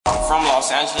from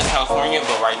Los Angeles, California,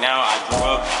 but right now I grew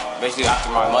up basically after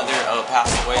my mother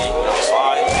passed away when I was 5.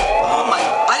 Oh my,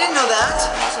 I didn't know that.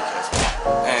 That's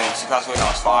okay. And she passed away when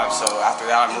I was 5, so after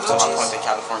that I moved to La Puente,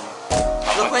 California.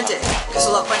 La Puente. Okay,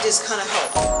 so La Puente is kind of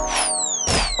home.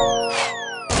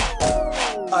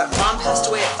 Alright, mom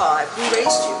passed away at 5. Who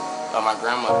raised you? My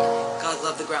grandmother. God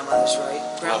love the grandmothers, right?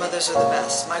 Grandmothers are the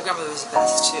best. My grandmother was the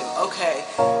best too. Okay.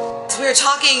 So we were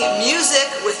talking music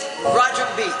with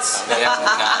Rodrick Beats. The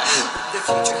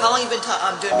future. How long have you been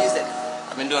doing music?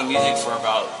 I've been doing music for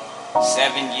about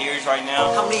 7 years right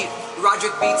now. How many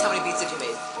Rodrick Beats? How many beats have you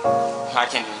made? I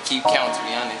can't even keep count, to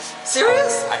be honest.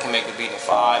 Serious? I can make a beat in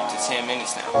 5 to 10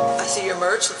 minutes now. I see your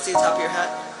merch. Let's see the top of your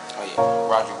hat. Oh yeah,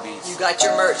 Rodrick Beats. You got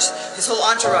your merch. His whole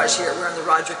entourage here wearing the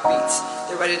Rodrick Beats.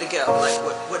 They're ready to go. Like,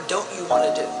 what don't you want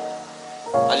to do?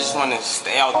 I just want to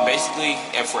stay out, basically,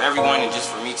 and for everyone and just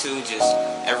for me too,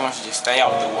 everyone should just stay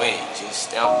out the way.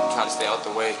 Just try to stay out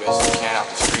the way as best as you can, out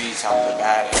the streets, out the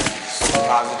bad energies.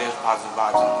 Positive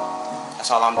vibes only.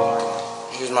 That's all I'm doing right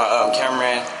now. Here's my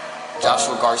cameraman,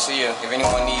 Joshua Garcia. If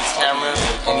anyone needs cameras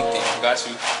or anything, got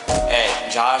you.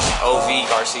 At Josh OV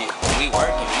Garcia. We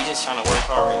working. We just trying to work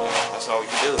hard right now. That's all we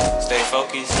can do. Stay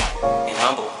focused and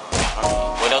humble. I mean,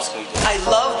 what else can we do? I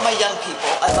love my young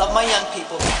people. I love my young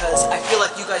people because I feel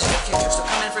like you guys are the future. So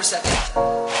come in for a second.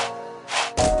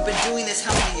 You've been doing this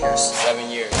how many years? 7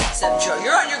 years.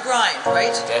 You're on your grind, right?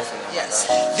 Definitely. Yes.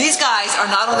 These guys are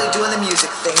not only doing the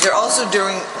music thing, they're also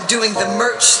doing the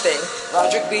merch thing.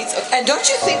 Rodrick Beats. And don't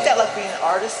you think that like being an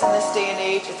artist in this day and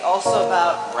age, it's also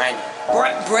about branding.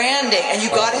 Branding, and you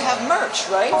gotta have merch,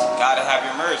 right? Gotta have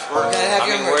your merch. Gotta have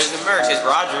your merch. Where's the merch? It's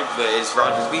Rodrick, but it's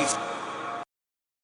Rodrick Beats.